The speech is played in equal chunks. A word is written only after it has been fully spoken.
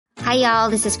Hi,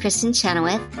 y'all. This is Kristen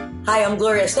Chenoweth. Hi, I'm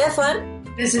Gloria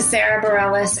Estefan. This is Sarah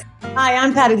Bareilles. Hi,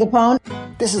 I'm Patti LuPone.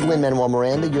 This is Lin-Manuel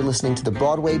Miranda. You're listening to the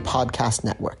Broadway Podcast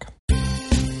Network.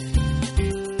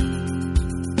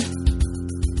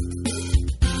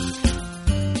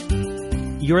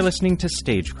 You're listening to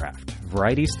Stagecraft,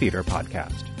 Variety's theater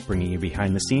podcast, bringing you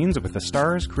behind the scenes with the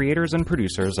stars, creators, and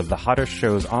producers of the hottest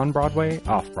shows on Broadway,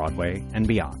 off-Broadway, and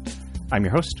beyond. I'm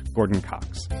your host, Gordon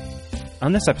Cox.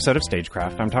 On this episode of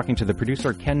Stagecraft, I'm talking to the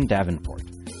producer Ken Davenport.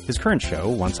 His current show,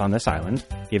 Once on This Island,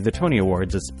 gave the Tony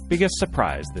Awards its biggest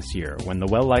surprise this year when the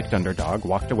well-liked underdog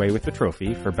walked away with the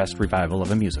trophy for Best Revival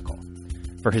of a Musical.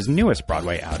 For his newest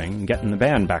Broadway outing, Getting the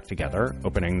Band Back Together,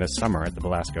 opening this summer at the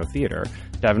Belasco Theater,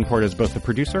 Davenport is both the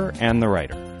producer and the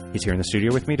writer. He's here in the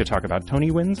studio with me to talk about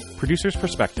Tony wins, producers'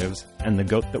 perspectives, and the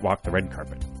goat that walked the red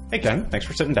carpet. Hey, Ken, thanks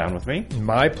for sitting down with me.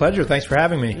 My pleasure. Thanks for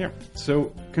having me. Yeah.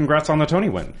 So, congrats on the Tony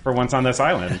win for Once on This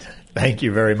Island. Thank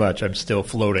you very much. I'm still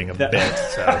floating a bit.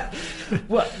 So.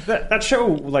 Well, that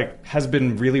show has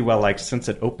been really well liked since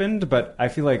it opened, but I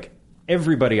feel like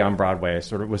everybody on Broadway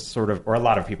or a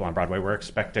lot of people on Broadway were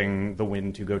expecting the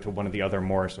win to go to one of the other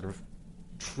more sort of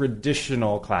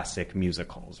traditional classic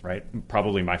musicals, right?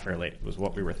 Probably My Fair Lady was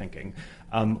what we were thinking.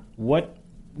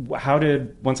 How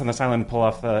did Once on This Island pull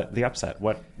off the upset?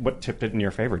 What tipped it in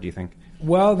your favor, do you think?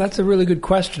 Well, that's a really good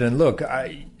question. And look,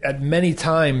 at many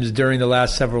times during the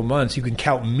last several months, you can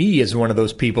count me as one of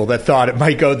those people that thought it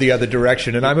might go the other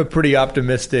direction. And I'm a pretty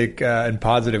optimistic and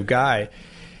positive guy.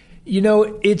 You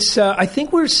know, it's. I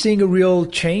think we're seeing a real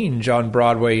change on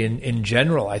Broadway in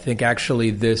general. I think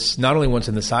actually this, not only Once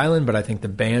on This Island, but I think the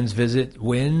band's visit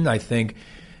win. I think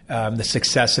the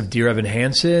success of Dear Evan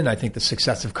Hansen. I think the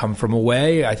success of Come From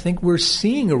Away. I think we're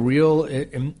seeing a real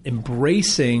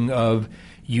embracing of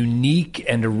unique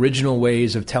and original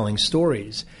ways of telling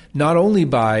stories, not only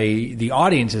by the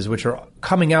audiences, which are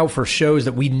coming out for shows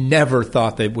that we never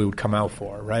thought that we would come out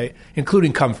for, right?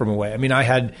 Including Come From Away. I mean,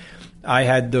 I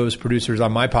had those producers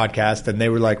on my podcast, and they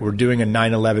were like, we're doing a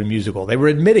 9/11 musical. They were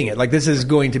admitting it, like, this is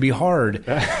going to be hard.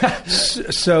 But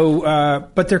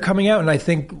they're coming out, and I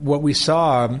think what we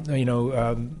saw,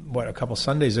 a couple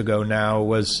Sundays ago now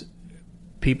was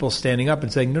people standing up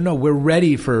and saying, no, we're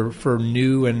ready for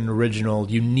new and original,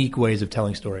 unique ways of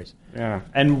telling stories. Yeah.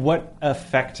 And what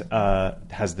effect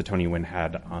has the Tony win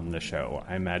had on the show?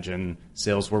 I imagine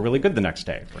sales were really good the next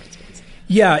day, for instance.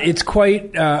 Yeah, it's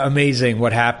quite amazing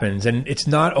what happens. And it's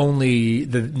not only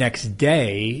the next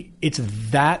day, it's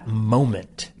that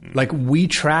moment. Like, we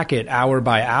track it hour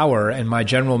by hour, and my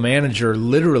general manager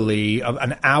literally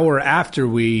an hour after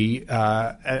we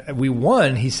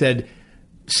won, he said,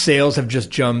 sales have just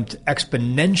jumped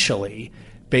exponentially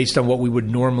based on what we would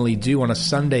normally do on a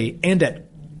Sunday and at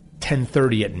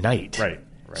 10:30 at night. Right.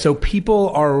 So people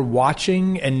are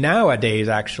watching, and nowadays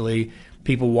actually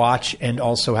people watch and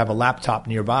also have a laptop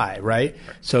nearby, right?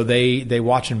 So they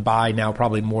watch and buy now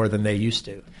probably more than they used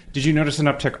to. Did you notice an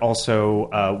uptick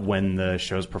also when the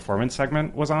show's performance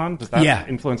segment was on? Does that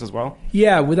influence as well?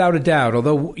 Yeah, without a doubt.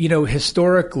 Although,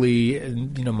 historically,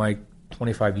 my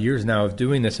 25 years now of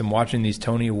doing this and watching these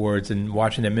Tony Awards and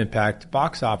watching them impact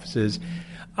box offices,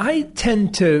 I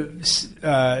tend to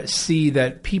see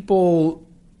that people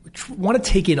want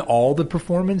to take in all the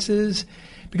performances.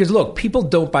 Because, look, people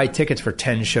don't buy tickets for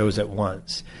 10 shows at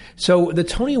once. So the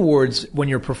Tony Awards, when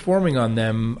you're performing on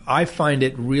them, I find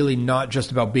it really not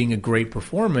just about being a great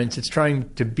performance. It's trying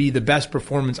to be the best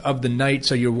performance of the night,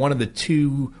 so you're one of the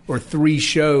 2 or 3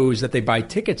 shows that they buy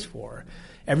tickets for.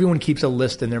 Everyone keeps a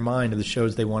list in their mind of the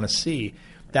shows they want to see.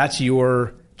 That's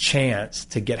your chance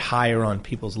to get higher on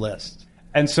people's lists.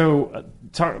 And so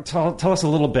tell us a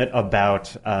little bit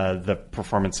about the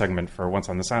performance segment for Once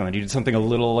on This Island. You did something a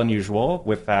little unusual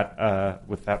with that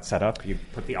setup. You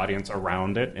put the audience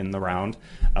around it in the round,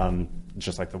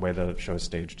 just like the way the show is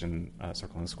staged in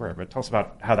Circle and Square. But tell us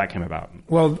about how that came about.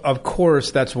 Well, of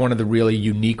course, that's one of the really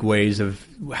unique ways of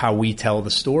how we tell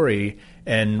the story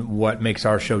and what makes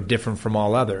our show different from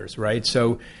all others, right?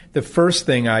 So the first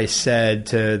thing I said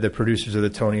to the producers of the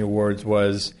Tony Awards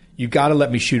was, you got to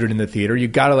let me shoot it in the theater. You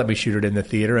got to let me shoot it in the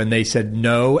theater. And they said,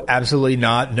 no, absolutely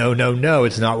not. No.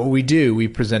 It's not what we do. We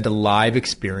present a live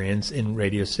experience in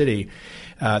Radio City.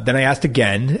 Then I asked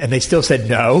again, and they still said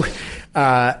no.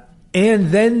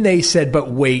 And then they said, but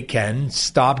wait, Ken,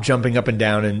 stop jumping up and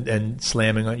down and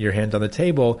slamming your hands on the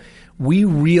table. We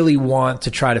really want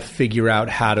to try to figure out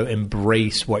how to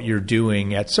embrace what you're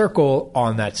doing at Circle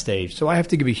on that stage. So I have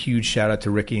to give a huge shout out to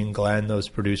Ricky and Glenn, those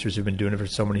producers who've been doing it for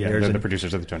so many years. They're the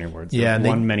producers of the Tony Awards. Yeah, They've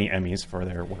won many Emmys for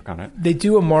their work on it. They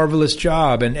do a marvelous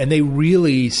job, and they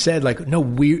really said, like, no,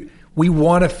 we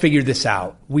want to figure this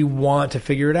out. We want to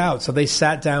figure it out. So they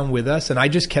sat down with us, and I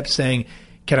just kept saying,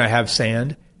 can I have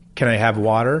sand? Can I have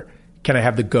water? Can I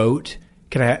have the goat?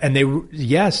 Can I? And they were,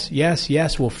 yes,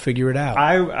 we'll figure it out.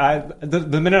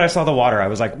 The minute I saw the water, I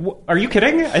was like, are you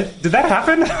kidding? Did that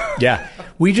happen? Yeah.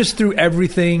 We just threw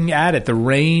everything at it. The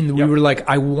rain, we were like,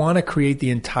 I want to create the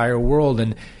entire world.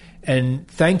 And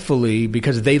thankfully,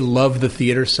 because they love the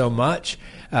theater so much,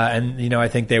 and, you know, I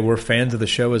think they were fans of the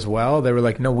show as well, they were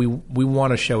like, no, we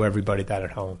want to show everybody that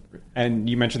at home. And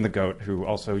you mentioned the goat, who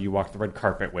also you walked the red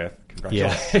carpet with.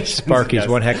 Congratulations. Yeah. Sparky's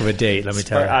one heck of a date, let me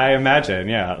tell you. I imagine,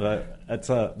 yeah. That's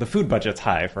the food budget's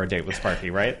high for a date with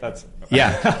Sparky, right? That's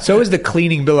yeah. So is the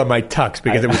cleaning bill on my tux,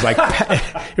 because it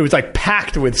was like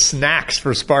packed with snacks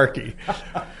for Sparky.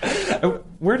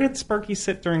 Where did Sparky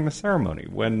sit during the ceremony?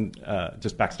 When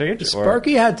just backstage?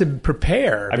 Sparky had to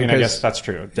prepare. I mean, I guess that's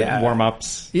true.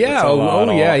 Warm-ups. Yeah.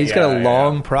 Yeah. He's got a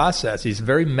long process. He's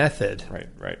very method.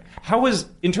 Right. How was,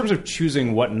 in terms of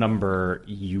choosing what number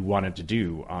you wanted to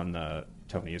do on the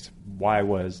Tonys, why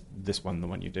was this one the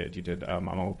one you did? You did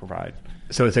Mama Will Provide.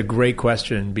 So it's a great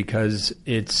question, because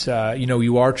it's,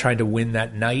 you are trying to win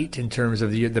that night in terms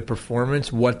of the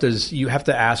performance. You have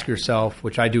to ask yourself,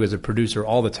 which I do as a producer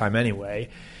all the time anyway,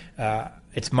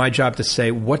 it's my job to say,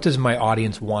 what does my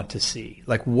audience want to see?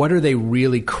 Like, what are they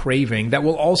really craving that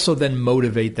will also then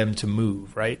motivate them to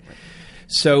move, right?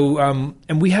 So,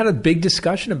 and we had a big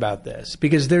discussion about this,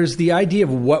 because there's the idea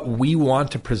of what we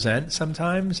want to present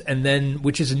sometimes, and then,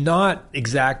 which is not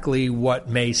exactly what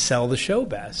may sell the show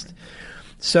best.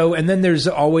 So, and then there's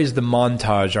always the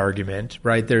montage argument,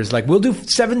 right? There's like, we'll do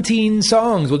 17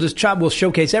 songs. We'll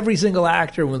showcase every single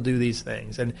actor, and we'll do these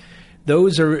things. And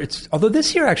those are, although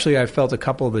this year actually I felt a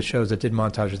couple of the shows that did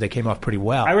montages, they came off pretty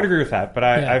well. I would agree with that, but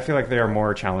I feel like they are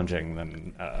more challenging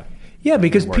than... Yeah,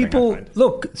 because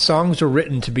songs are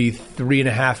written to be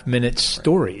 3.5 minute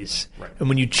stories. Right. And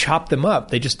when you chop them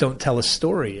up, they just don't tell a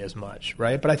story as much,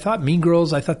 right? But I thought Mean Girls,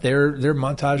 their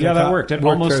montage... Yeah, that worked. It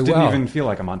almost didn't even feel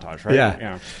like a montage, right?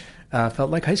 Yeah.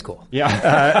 Felt like high school.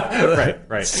 Yeah.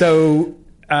 Right. So,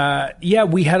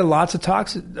 we had lots of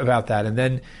talks about that. And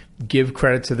then give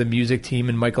credit to the music team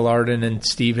and Michael Arden and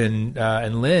Steven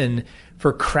and Lynn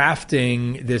for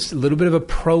crafting this little bit of a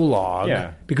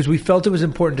prologue, because we felt it was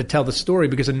important to tell the story,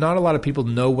 because not a lot of people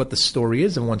know what the story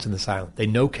is of Once in the Silent. They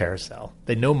know Carousel.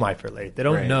 They know My Fair Lady. They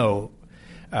don't know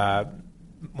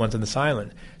Once in the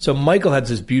Silent. So Michael had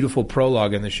this beautiful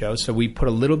prologue in the show, so we put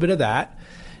a little bit of that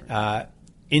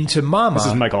into Mama. This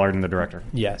is Michael Arden, the director.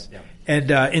 Yes. Yeah.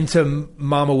 And into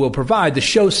Mama Will Provide, the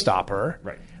showstopper.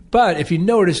 Right. But if you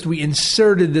noticed, we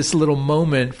inserted this little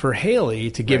moment for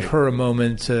Haley to give her a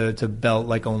moment to belt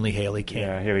like only Haley can.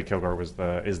 Yeah, Haley Kilgore is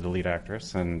the lead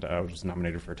actress, and was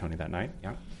nominated for a Tony that night.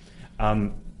 Yeah.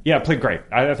 It played great.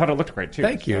 I thought it looked great too.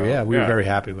 Thank you. So, we were very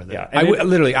happy with it. Yeah,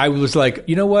 I was like,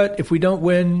 you know what? If we don't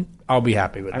win, I'll be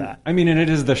happy with that. I mean, and it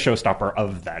is the showstopper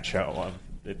of that show.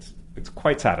 It's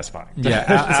quite satisfying. Yeah,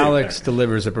 Alex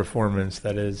delivers a performance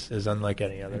that is unlike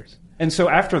any others. And so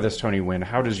after this Tony win,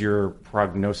 how has your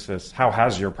prognosis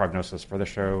for the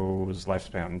show's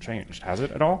lifespan changed? Has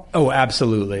it at all? Oh,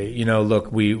 absolutely.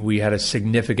 Look, we had a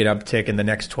significant uptick in the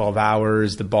next 12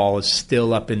 hours. The ball is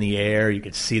still up in the air. You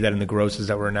could see that in the grosses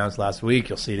that were announced last week.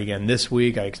 You'll see it again this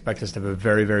week. I expect us to have a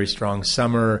very, very strong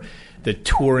summer. The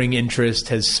touring interest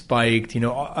has spiked.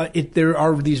 There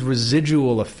are these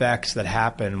residual effects that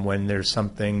happen when there's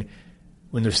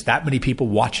that many people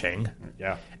watching.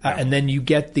 Yeah. And then you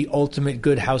get the ultimate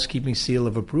good housekeeping seal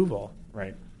of approval.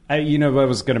 Right. What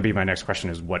was going to be my next question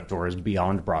is what doors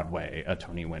beyond Broadway a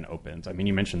Tony win opens? I mean,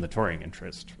 you mentioned the touring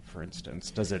interest, for instance.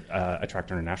 Does it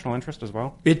attract international interest as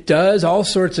well? It does. All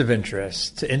sorts of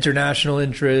interest. International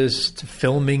interest,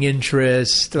 filming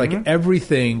interest,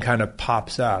 everything kind of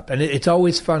pops up. And it's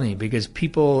always funny because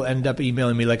people end up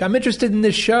emailing me like, I'm interested in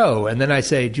this show. And then I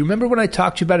say, do you remember when I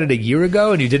talked to you about it a year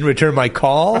ago and you didn't return my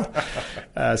call?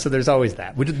 So there's always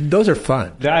that. Those are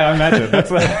fun. Yeah, I imagine.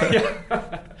 That's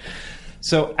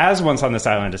So as Once on This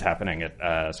Island is happening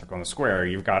at Circle in the Square,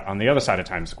 you've got on the other side of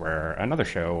Times Square another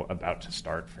show about to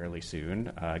start fairly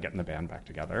soon, getting the band back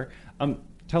together.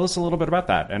 Tell us a little bit about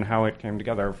that and how it came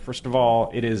together. First of all,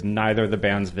 it is neither the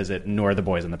band's visit nor the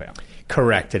boys in the band.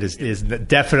 Correct. It is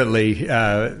definitely...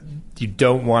 you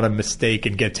don't want to mistake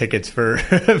and get tickets for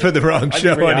the wrong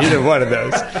show on either one of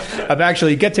those.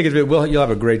 Actually, get tickets, but you'll have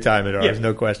a great time at ours,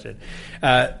 no question.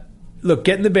 Look,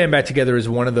 Getting the Band Back Together is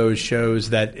one of those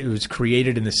shows that it was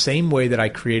created in the same way that I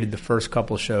created the first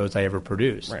couple shows I ever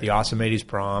produced. Right. The Awesome 80s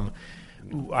Prom,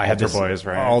 I had Altar Boys,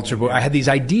 right? Altar Boy. I had these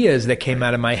ideas that came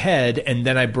out of my head, and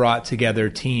then I brought together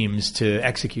teams to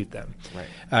execute them.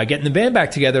 Right. Getting the band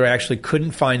back together, I actually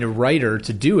couldn't find a writer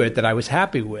to do it that I was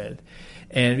happy with.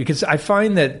 And because I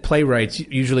find that playwrights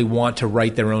usually want to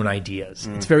write their own ideas.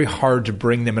 It's very hard to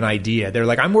bring them an idea. They're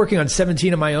like, I'm working on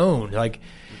 17 of my own.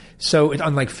 So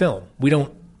unlike film, we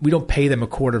don't pay them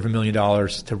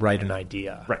 $250,000 to write an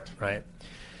idea. Right.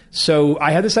 So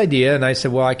I had this idea, and I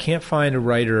said, well, I can't find a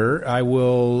writer. I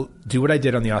will do what I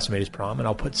did on the Awesomates Prom, and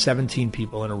I'll put 17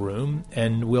 people in a room,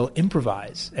 and we'll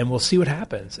improvise, and we'll see what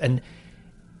happens. And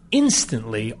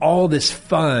instantly, all this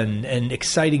fun and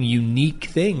exciting, unique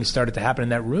things started to happen in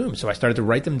that room. So I started to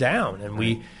write them down, and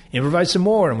we improvised some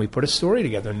more, and we put a story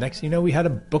together. And next thing you know, we had a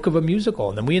book of a musical,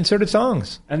 and then we inserted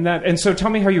songs. And so tell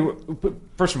me how you,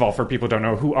 first of all, for people who don't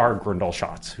know, who are Grindal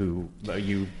Schatz, who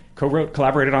you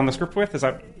collaborated on the script with? Is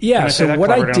that so what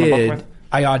I did,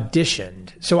 I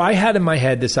auditioned. So I had in my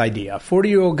head this idea. A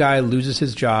 40-year-old guy loses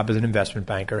his job as an investment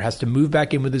banker, has to move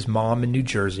back in with his mom in New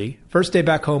Jersey. First day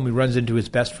back home, he runs into his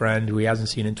best friend, who he hasn't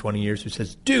seen in 20 years, who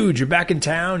says, dude, you're back in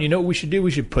town. You know what we should do? We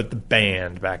should put the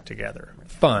band back together.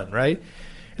 Fun, right?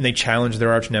 And they challenge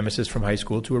their arch nemesis from high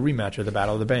school to a rematch of the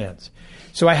Battle of the Bands.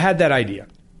 So I had that idea.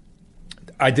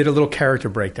 I did a little character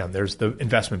breakdown. There's the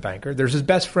investment banker. There's his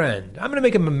best friend. I'm going to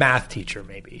make him a math teacher,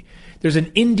 maybe. There's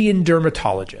an Indian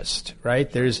dermatologist, right?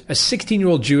 There's a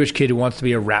 16-year-old Jewish kid who wants to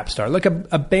be a rap star, like a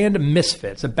band of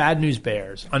misfits, a Bad News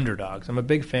Bears, underdogs. I'm a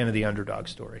big fan of the underdog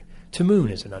story.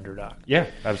 Tamoon is an underdog. Yeah,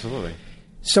 absolutely.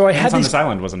 So I had on this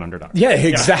island was an underdog. Yeah,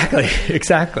 exactly,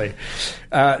 exactly.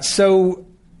 So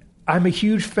I'm a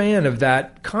huge fan of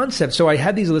that concept. So I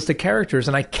had these list of characters,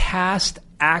 and I cast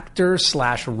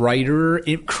actor/writer,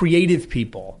 creative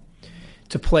people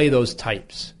to play those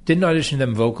types. Didn't audition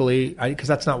them vocally because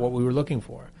that's not what we were looking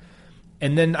for.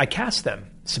 And then I cast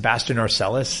them. Sebastian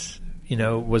Arcelus,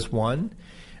 was one.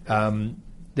 He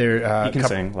can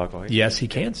sing, luckily. Yes, he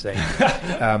can sing.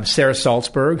 Sarah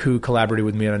Salzberg, who collaborated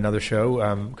with me on another show,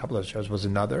 a couple of shows, was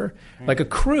another. Like a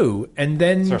crew. And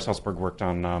then Sarah Salzberg worked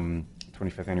on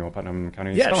 25th Annual Putnam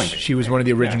County Yes, Spelling Bee. she was one of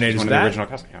the originators of that. Original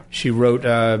cast, yeah. She wrote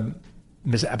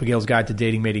Miss Abigail's Guide to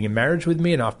Dating, Mating, and Marriage with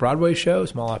me, an off-Broadway show,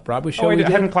 small off-Broadway show. I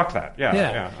hadn't clocked that.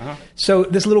 Yeah. Uh-huh. So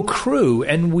this little crew,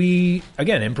 and we,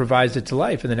 again, improvised it to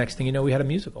life, and the next thing you know, we had a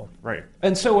musical. Right.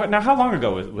 And so now how long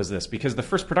ago was this? Because the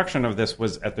first production of this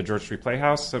was at the George Street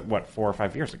Playhouse, 4 or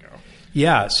 5 years ago?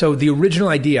 Yeah, so the original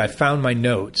idea, I found my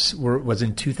notes, was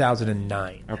in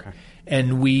 2009. Okay.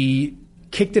 And we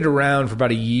kicked it around for about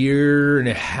a year and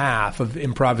a half of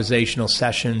improvisational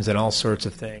sessions and all sorts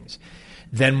of things.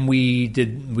 Then we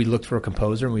looked for a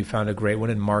composer, and we found a great one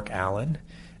in Mark Allen.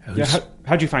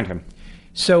 How'd you find him?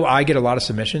 So I get a lot of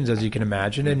submissions, as you can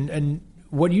imagine, and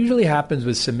what usually happens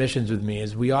with submissions with me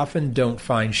is we often don't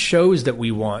find shows that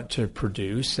we want to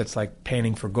produce. That's like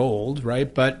panning for gold,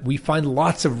 right? But we find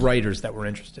lots of writers that we're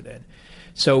interested in.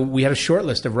 So we had a short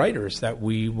list of writers that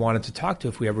we wanted to talk to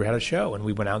if we ever had a show. And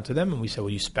we went out to them and we said, will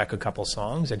you spec a couple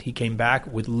songs? And he came back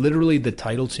with literally the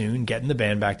title tune, Getting the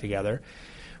Band Back Together,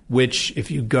 which if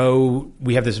you go,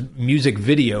 we have this music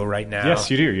video right now.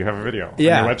 Yes, you do. You have a video on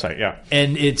your website, yeah.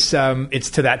 And it's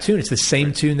to that tune. It's the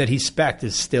same tune that he spec'd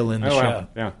is still in the show.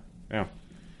 Wow. Yeah.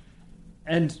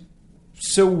 And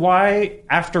so why,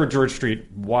 after George Street,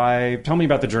 tell me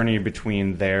about the journey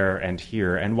between there and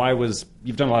here, and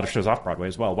you've done a lot of shows off-Broadway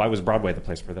as well. Why was Broadway the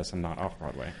place for this and not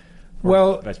off-Broadway?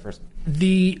 Well, vice versa.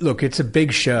 Look, it's a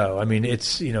big show. I mean,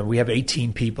 it's, we have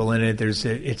 18 people in it.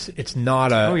 It's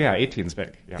not a... Oh yeah, 18's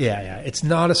big. Yeah. It's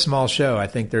not a small show. I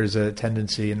think there's a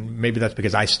tendency, and maybe that's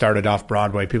because I started off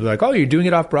Broadway. People are like, oh, you're doing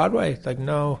it off Broadway? It's like,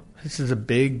 no, this is a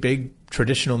big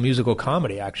traditional musical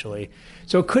comedy, actually.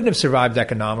 So it couldn't have survived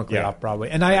economically off Broadway.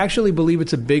 And I actually believe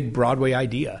it's a big Broadway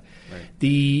idea. Right.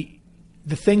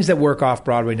 The things that work off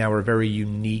Broadway now are very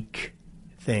unique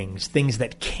things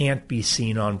that can't be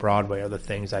seen on Broadway are the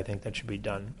things I think that should be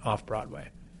done off Broadway.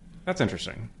 That's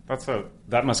interesting.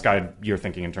 That must guide your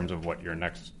thinking in terms of what your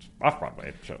next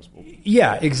off-Broadway shows will be.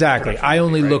 Yeah, exactly. I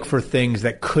only look for things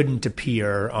that couldn't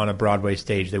appear on a Broadway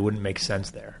stage. They wouldn't make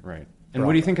sense there. Right. And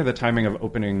what do you think of the timing of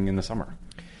opening in the summer?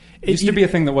 It used to be a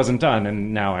thing that wasn't done,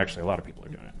 and now actually a lot of people are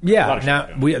doing it. Yeah. Now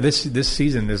this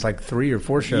season there's like 3 or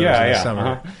 4 shows in the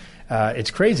summer. Uh-huh.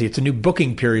 It's crazy. It's a new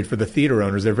booking period for the theater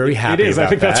owners. They're very happy. It is. About I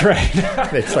think that. That's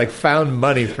right. It's like found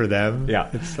money for them. Yeah.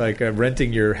 It's like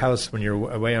renting your house when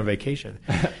you're away on vacation.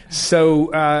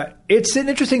 So it's an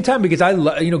interesting time because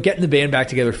getting the band back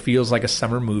together feels like a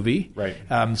summer movie. Right.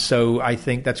 So I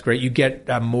think that's great. You get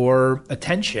more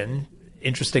attention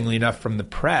interestingly enough, from the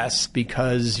press,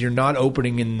 because you're not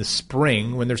opening in the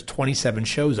spring when there's 27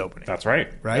 shows opening. That's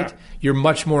right. Right? Yeah. You're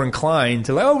much more inclined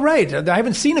to right, I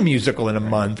haven't seen a musical in a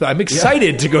month. I'm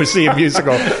excited to go see a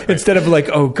musical instead of like,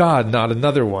 oh God, not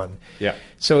another one. Yeah.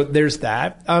 So there's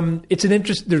that. It's an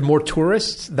interest. There's more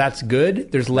tourists. That's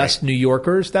good. There's less New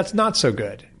Yorkers. That's not so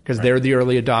good because they're the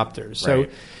early adopters. So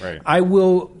I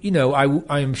will,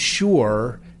 I am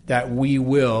sure that we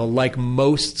will, like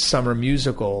most summer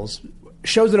musicals,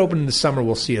 shows that open in the summer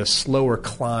will see a slower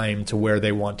climb to where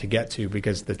they want to get to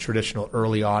because the traditional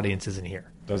early audience isn't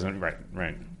here.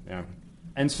 Right. Yeah.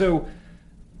 And so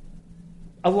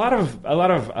a lot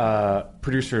of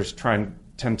producers tend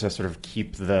to sort of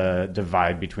keep the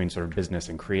divide between sort of business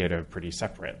and creative pretty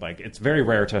separate. Like, it's very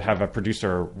rare to have a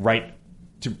producer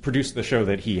to produce the show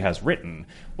that he has written.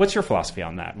 What's your philosophy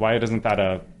on that? Why don't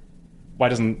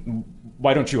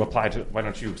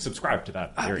you subscribe to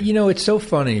that theory? It's so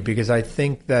funny because I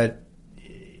think that,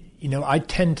 I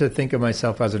tend to think of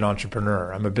myself as an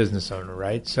entrepreneur. I'm a business owner,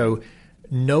 right? So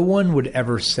no one would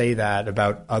ever say that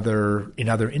about in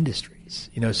other industries.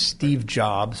 Steve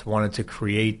Jobs wanted to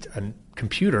create a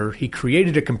computer. He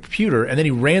created a computer and then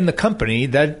he ran the company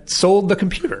that sold the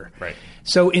computer. Right.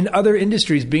 So in other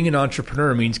industries, being an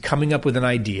entrepreneur means coming up with an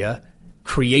idea,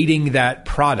 creating that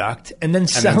product, and then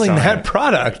selling that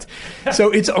product.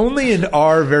 So it's only in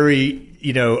our very,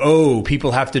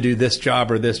 people have to do this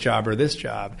job or this job or this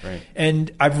job. Right.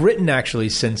 And I've written actually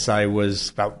since I was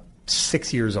about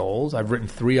 6 years old. I've written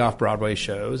 3 off-Broadway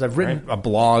shows. I've written a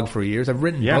blog for years. I've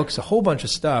written books, a whole bunch of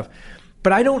stuff.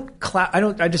 But I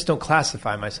just don't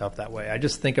classify myself that way. I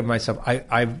just think of myself,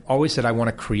 I've always said I want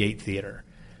to create theater.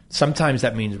 Sometimes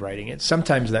that means writing it.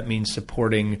 Sometimes that means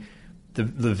supporting the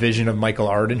vision of Michael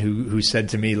Arden, who said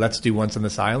to me, let's do Once on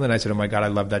This Island. I said, oh my God, I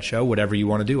love that show. Whatever you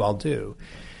want to do, I'll do.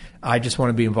 I just want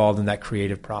to be involved in that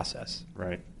creative process.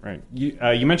 Right.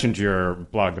 You mentioned your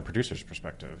blog, The Producer's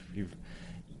Perspective.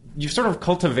 You've sort of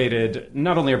cultivated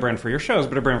not only a brand for your shows,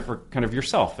 but a brand for kind of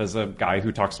yourself as a guy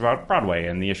who talks about Broadway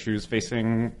and the issues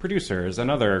facing producers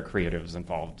and other creatives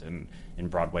involved in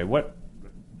Broadway. What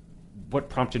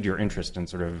prompted your interest in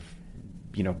sort of,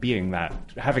 having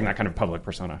that kind of public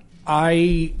persona?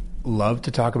 I love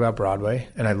to talk about Broadway,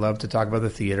 and I love to talk about the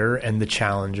theater and the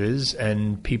challenges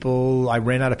and people. I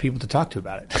ran out of people to talk to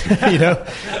about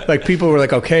it. Like people were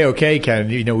like, okay, Ken,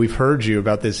 we've heard you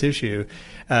about this issue.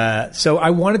 So I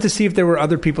wanted to see if there were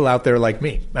other people out there like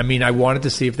me. I mean, I wanted to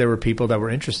see if there were people that were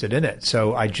interested in it.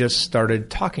 So I just started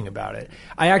talking about it.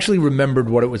 I actually remembered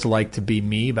what it was like to be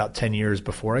me about 10 years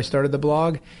before I started the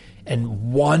blog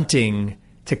and wanting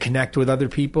to connect with other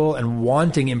people and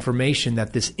wanting information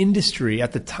that this industry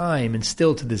at the time and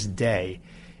still to this day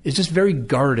is just very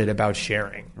guarded about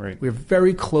sharing. Right. We're a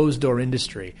very closed door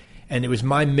industry. And it was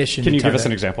my mission. Can you give us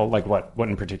an example? Like what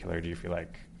in particular do you feel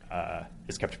like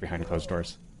is kept behind closed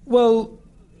doors? Well,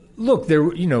 look,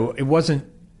 it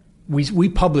wasn't, we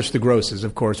publish the grosses,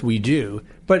 of course we do,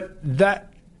 but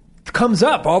that comes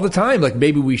up all the time. Like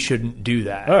maybe we shouldn't do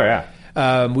that. Oh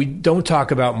yeah. We don't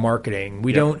talk about marketing.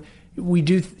 We do,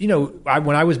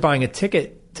 when I was buying a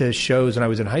ticket to shows when I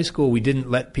was in high school, we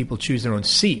didn't let people choose their own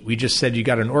seat. We just said you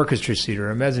got an orchestra seat or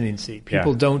a mezzanine seat.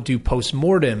 People don't do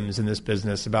postmortems in this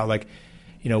business about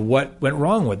what went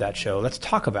wrong with that show. Let's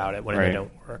talk about it when they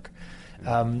don't work.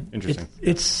 Interesting.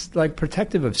 It's like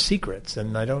protective of secrets,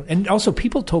 and and also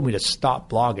people told me to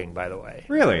stop blogging, by the way.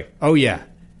 Really? Oh yeah.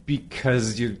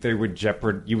 Because you would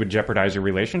jeopardize your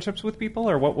relationships with people,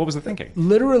 or what was the thinking?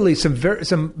 Literally, some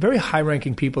very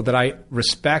high-ranking people that I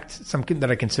respect, some that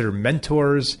I consider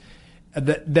mentors,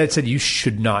 that said you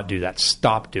should not do that.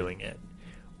 Stop doing it.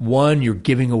 One, you're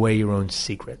giving away your own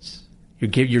secrets.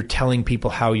 You're telling people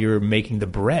how you're making the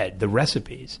bread, the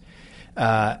recipes.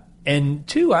 And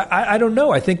two, I don't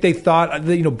know. I think they thought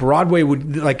that Broadway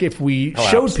would, like, if we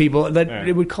showed people that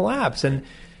it would collapse. And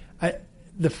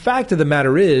the fact of the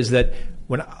matter is that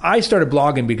when I started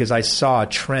blogging, because I saw a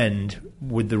trend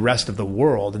with the rest of the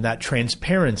world and that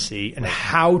transparency and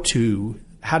how to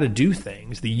do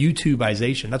things, the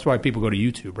YouTubeization. That's why people go to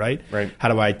YouTube, right? Right. How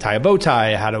do I tie a bow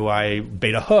tie? How do I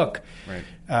bait a hook? Right.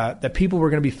 That people were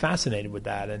going to be fascinated with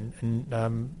that.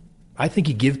 And I think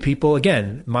you give people,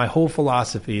 again, my whole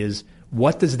philosophy is,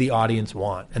 what does the audience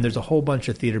want? And there's a whole bunch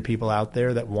of theater people out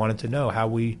there that wanted to know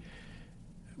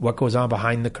what goes on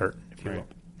behind the curtain. Right.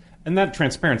 And that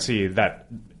transparency, that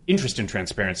interest in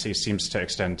transparency seems to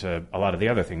extend to a lot of the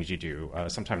other things you do.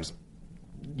 Sometimes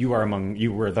you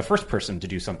were the first person to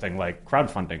do something like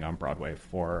crowdfunding on Broadway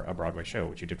for a Broadway show,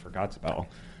 which you did for Godspell.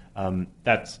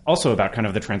 That's also about kind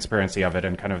of the transparency of it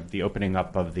and kind of the opening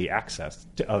up of the access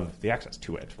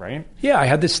to it, right? Yeah, I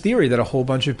had this theory that a whole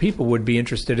bunch of people would be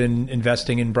interested in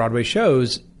investing in Broadway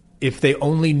shows if they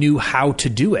only knew how to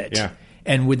do it. Yeah.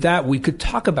 And with that, we could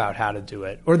talk about how to do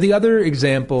it. Or the other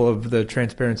example of the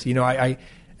transparency, and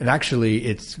actually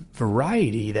it's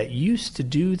Variety that used to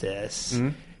do this. Mm-hmm.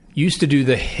 Used to do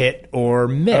the hit or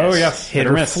miss. Oh, yes. Hit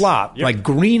or miss. flop. Yep. Like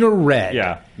green or red.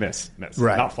 Yeah, miss.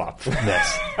 Right. Not flop.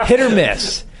 Miss. Hit or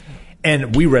miss.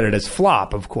 And we read it as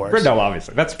flop, of course. No,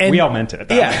 obviously. We all meant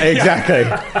it. Yeah, exactly.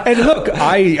 And look,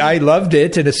 I loved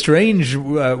it in a strange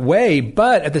way,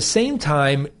 but at the same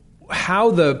time,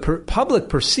 how the public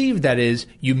perceived that is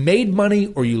you made money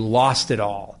or you lost it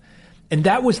all. And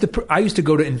that was I used to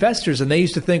go to investors and they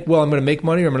used to think, well, I'm going to make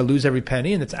money or I'm going to lose every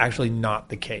penny. And that's actually not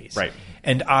the case. Right.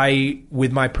 And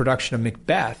with my production of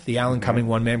Macbeth, the Alan Cumming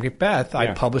one-man Macbeth,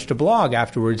 I published a blog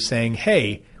afterwards saying,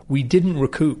 hey, we didn't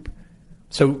recoup.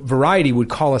 So Variety would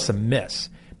call us a miss,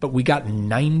 but we got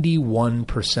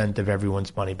 91% of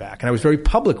everyone's money back. And I was very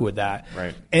public with that.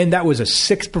 Right. And that was a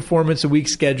 6-performance-a-week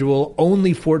schedule,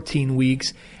 only 14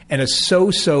 weeks, and a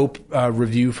so-so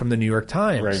review from the New York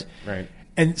Times. Right.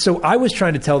 And so I was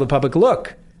trying to tell the public,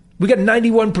 look, we got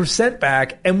 91%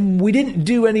 back, and we didn't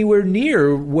do anywhere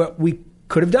near what we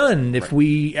could have done if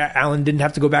Alan didn't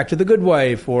have to go back to The Good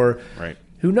Wife, or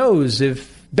who knows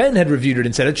if Ben had reviewed it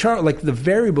instead of Charles. Like the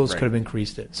variables could have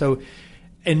increased it. So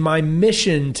in my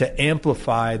mission to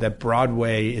amplify that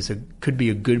Broadway could be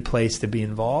a good place to be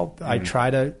involved, I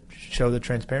try to show the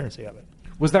transparency of it.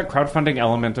 Was that crowdfunding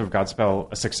element of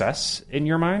Godspell a success in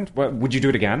your mind? Would you do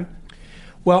it again?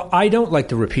 Well, I don't like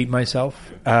to repeat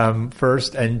myself,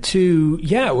 first. And two,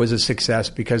 it was a success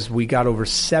because we got over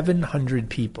 700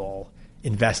 people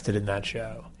invested in that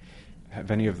show. Have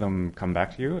any of them come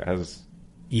back to you as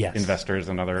investors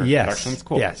in other productions?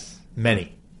 Cool. Yes,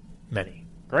 many.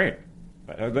 Great.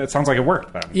 It sounds like it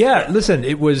worked then. Yeah, listen,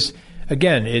 it was,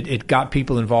 again, it got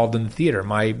people involved in the theater.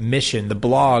 My mission, the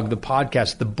blog, the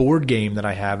podcast, the board game that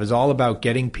I have is all about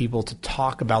getting people to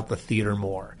talk about the theater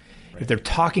more. If they're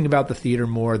talking about the theater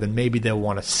more, then maybe they'll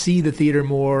want to see the theater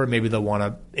more. Maybe they'll want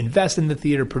to invest in the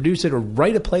theater, produce it, or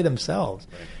write a play themselves.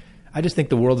 Right. I just think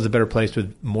the world is a better place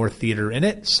with more theater in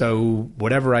it. So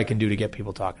whatever I can do to get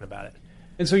people talking about it.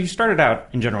 And so you started out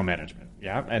in general management,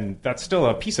 and that's still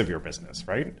a piece of your business,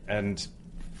 right? And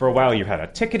for a while you had a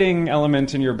ticketing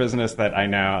element in your business that I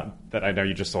know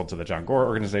you just sold to the John Gore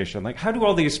organization. Like, how do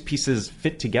all these pieces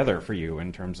fit together for you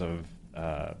in terms of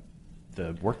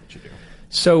the work that you do?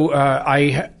 So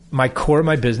my core of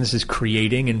my business is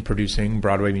creating and producing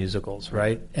Broadway musicals,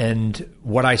 right? And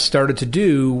what I started to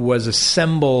do was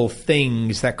assemble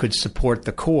things that could support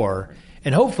the core.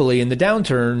 And hopefully in the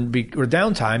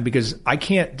downtime, because I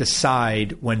can't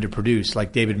decide when to produce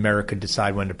like David Merrick could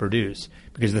decide when to produce,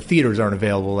 because the theaters aren't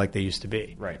available like they used to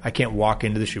be. Right. I can't walk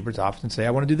into the Schubert's office and say,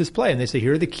 I want to do this play. And they say,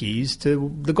 here are the keys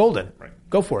to the Golden. Right.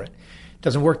 Go for it. It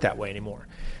doesn't work that way anymore.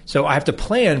 So I have to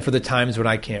plan for the times when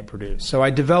I can't produce. So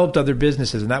I developed other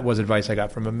businesses, and that was advice I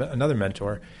got from another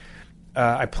mentor.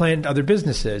 I planned other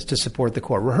businesses to support the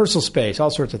core, rehearsal space, all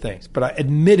sorts of things. But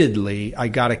admittedly, I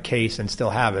got a case, and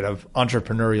still have it, of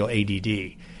entrepreneurial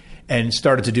ADD and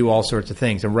started to do all sorts of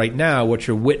things. And right now, what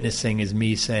you're witnessing is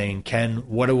me saying, Ken,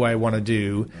 what do I want to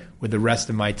do with the rest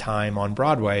of my time on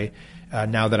Broadway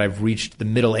now that I've reached the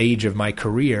middle age of my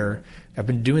career? I've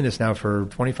been doing this now for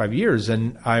 25 years,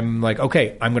 and I'm like,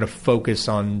 okay, I'm going to focus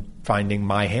on finding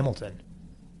my Hamilton.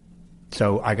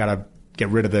 So I got to get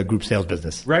rid of the group sales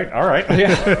business. Right. All right.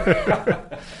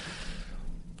 Yeah.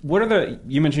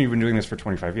 You mentioned you've been doing this for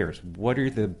 25 years. What are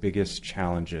the biggest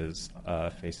challenges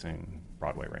facing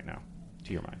Broadway right now,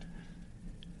 to your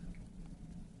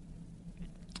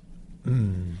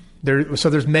mind?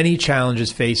 There's many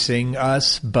challenges facing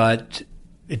us, but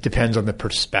it depends on the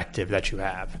perspective that you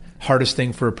have. Hardest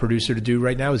thing for a producer to do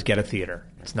right now is get a theater.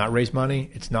 It's not raise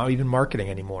money. It's not even marketing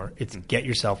anymore. It's get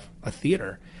yourself a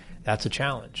theater. That's a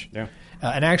challenge. Yeah.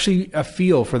 And actually a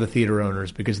feel for the theater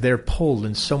owners, because they're pulled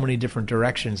in so many different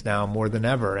directions now more than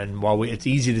ever. And while it's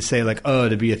easy to say like,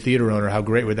 to be a theater owner, how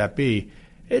great would that be?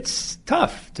 It's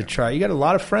tough to try. You got a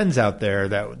lot of friends out there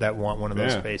that want one of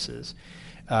those spaces.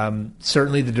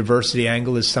 Certainly the diversity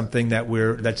angle is something that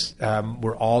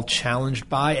we're all challenged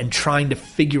by, and trying to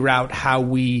figure out how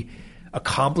we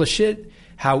accomplish it,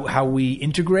 how we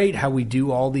integrate, how we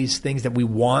do all these things that we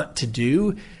want to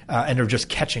do and are just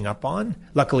catching up on.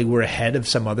 Luckily, we're ahead of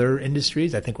some other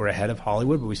industries. I think we're ahead of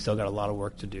Hollywood, but we still got a lot of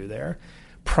work to do there.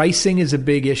 Pricing is a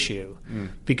big issue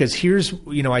because here's,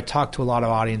 I talk to a lot of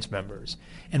audience members.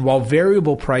 And while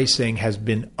variable pricing has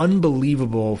been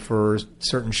unbelievable for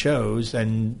certain shows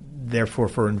and therefore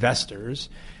for investors,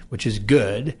 which is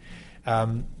good,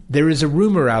 there is a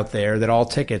rumor out there that all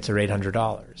tickets are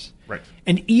 $800. Right.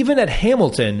 And even at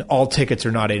Hamilton, all tickets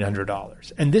are not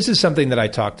 $800. And this is something that I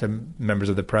talk to members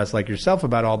of the press like yourself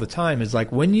about all the time, is like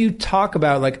when you talk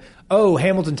about like, oh,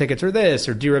 Hamilton tickets are this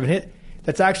or Dear Evan Hit,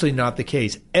 that's actually not the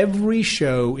case. Every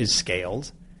show is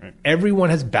scaled. Right. Everyone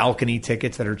has balcony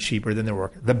tickets that are cheaper than their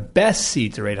work. The best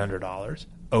seats are $800.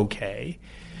 Okay.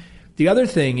 The other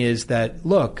thing is that,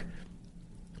 look,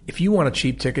 if you want a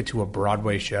cheap ticket to a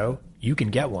Broadway show, you can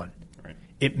get one. Right.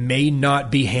 It may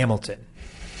not be Hamilton.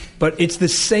 But it's the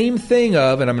same thing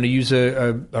of, and I'm going to use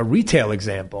a retail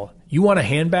example. You want a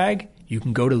handbag? You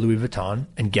can go to Louis Vuitton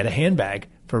and get a handbag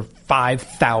for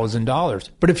 $5,000.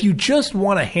 But if you just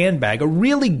want a handbag, a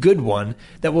really good one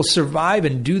that will survive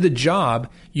and do the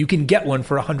job, you can get one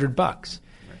for $100. Right.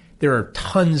 There are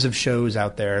tons of shows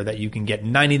out there that you can get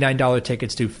 $99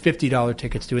 tickets to, $50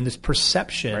 tickets to, and this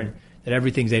perception that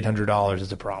everything's $800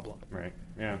 is a problem. Right,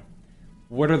 yeah.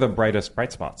 What are the bright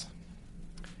spots?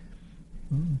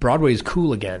 Broadway is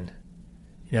cool again,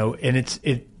 and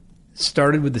it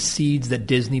started with the seeds that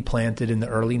Disney planted in the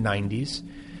early 90s.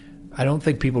 I don't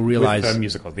think people realize... With the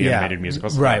musicals, the animated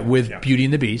musicals. Right, with Beauty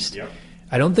and the Beast. Yep.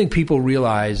 I don't think people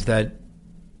realize that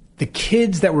the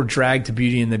kids that were dragged to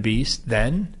Beauty and the Beast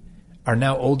then are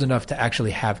now old enough to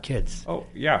actually have kids. Oh,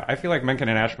 yeah. I feel like Menken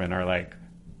and Ashman are like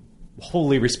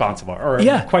wholly responsible, or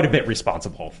quite a bit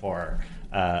responsible for...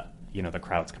 the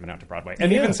crowds coming out to Broadway.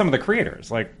 And even some of the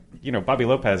creators, like, Bobby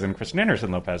Lopez and Kristen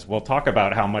Anderson Lopez will talk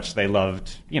about how much they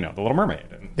loved, The Little Mermaid.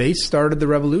 They started the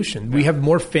revolution. Yeah. We have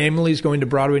more families going to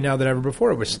Broadway now than ever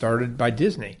before. It was started by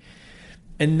Disney.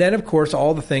 And then, of course,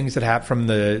 all the things that happened from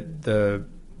the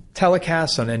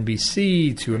telecasts on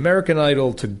NBC to American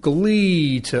Idol to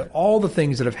Glee to all the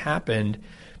things that have happened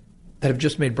that have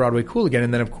just made Broadway cool again.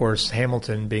 And then, of course,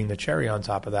 Hamilton being the cherry on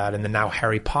top of that. And then now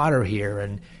Harry Potter here.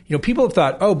 And, people have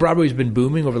thought, oh, Broadway's been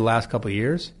booming over the last couple of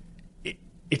years.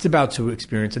 It's about to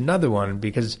experience another one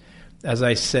because, as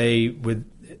I say,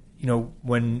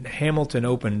 when Hamilton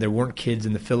opened, there weren't kids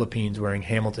in the Philippines wearing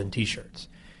Hamilton T-shirts.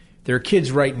 There are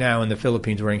kids right now in the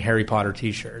Philippines wearing Harry Potter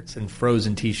T-shirts and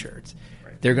Frozen T-shirts.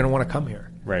 Right. They're going to want to come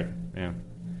here. Right, yeah.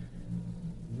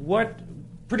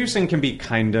 Producing can be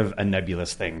kind of a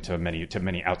nebulous thing to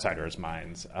many outsiders'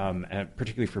 minds, and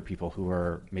particularly for people who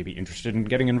are maybe interested in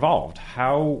getting involved.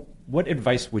 What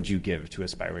advice would you give to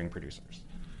aspiring producers?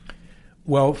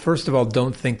 Well, first of all,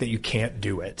 don't think that you can't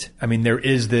do it. I mean, there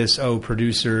is this,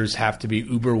 producers have to be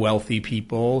uber wealthy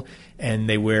people and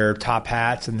they wear top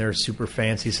hats and they're super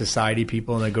fancy society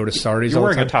people and they go to Sardi's all the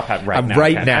time. You're wearing a top hat right now.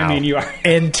 Right now. I mean, you are.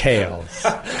 And tails.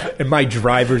 And my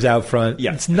driver's out front.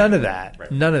 Yeah. It's none of that.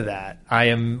 Right. None of that. I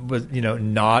am,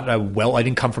 not I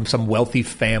didn't come from some wealthy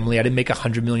family. I didn't make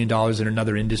 $100 million in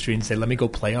another industry and say, let me go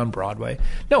play on Broadway.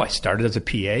 No, I started as a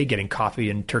PA getting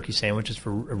coffee and turkey sandwiches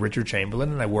for Richard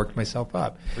Chamberlain and I worked myself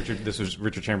up. This was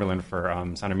Richard Chamberlain for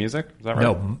Sound of Music? Is that right?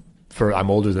 No.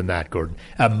 I'm older than that, Gordon.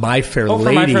 My Fair Lady.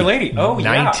 For My Fair Lady. Oh,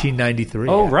 1993.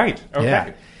 Oh, right. Okay.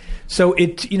 Yeah. So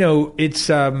it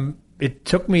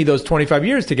took me those 25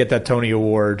 years to get that Tony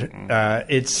Award.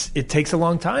 It takes a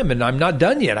long time, and I'm not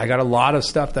done yet. I got a lot of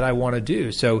stuff that I want to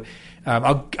do. So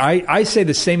I say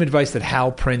the same advice that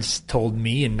Hal Prince told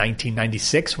me in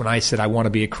 1996 when I said I want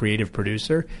to be a creative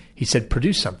producer. He said,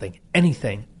 produce something,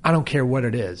 anything. I don't care what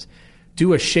it is.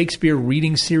 Do a Shakespeare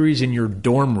reading series in your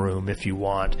dorm room if you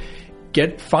want.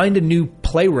 Find a new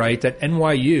playwright at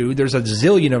NYU. There's a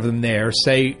zillion of them there.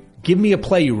 Say, give me a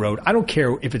play you wrote. I don't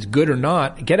care if it's good or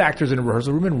not. Get actors in a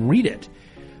rehearsal room and read it.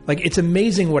 Like, it's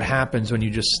amazing what happens when you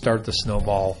just start the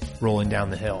snowball rolling down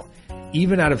the hill.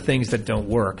 Even out of things that don't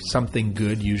work, something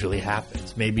good usually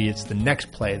happens. Maybe it's the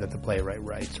next play that the playwright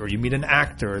writes, or you meet an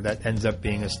actor that ends up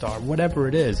being a star. Whatever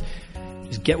it is,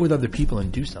 just get with other people and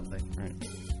do something. Right.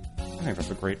 I think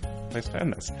that's a great place to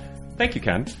end this. Thank you,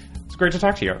 Ken. It's great to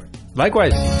talk to you.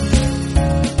 Likewise.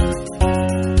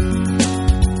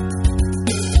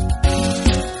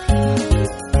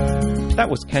 That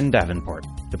was Ken Davenport,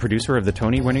 the producer of the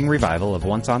Tony-winning revival of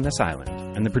Once on This Island,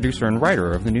 and the producer and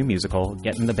writer of the new musical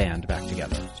Getting the Band Back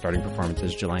Together, starting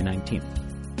performances July 19th.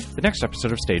 The next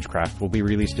episode of Stagecraft will be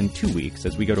released in 2 weeks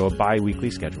as we go to a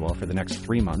bi-weekly schedule for the next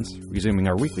 3 months, resuming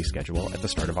our weekly schedule at the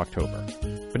start of October.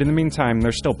 But in the meantime,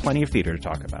 there's still plenty of theater to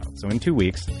talk about, so in 2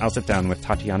 weeks, I'll sit down with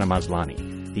Tatiana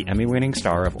Maslany, the Emmy-winning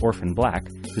star of Orphan Black,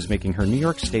 who's making her New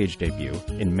York stage debut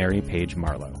in Mary Page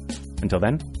Marlowe. Until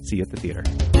then, see you at the theater.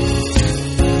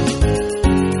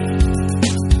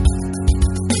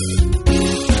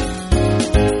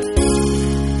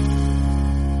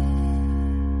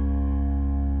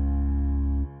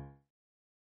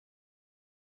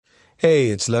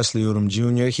 Hey, it's Leslie Odom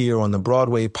Jr. here on the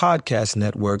Broadway Podcast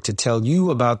Network to tell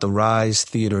you about the Rise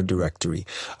Theater Directory,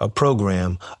 a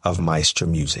program of Maestro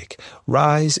Music.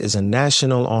 Rise is a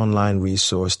national online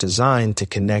resource designed to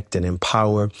connect and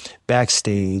empower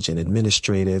backstage and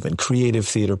administrative and creative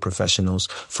theater professionals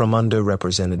from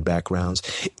underrepresented backgrounds.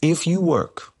 If you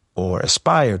work or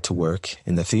aspire to work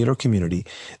in the theater community,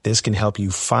 this can help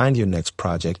you find your next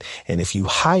project. And if you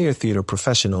hire theater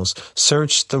professionals,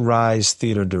 search the Rise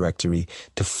Theater Directory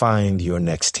to find your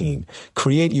next team.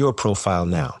 Create your profile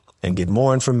now and get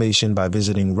more information by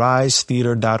visiting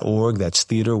risetheater.org. That's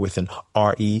theater with an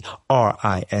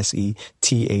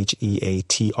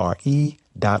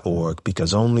RERISETHEATRE.org,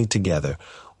 because only together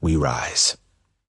we rise.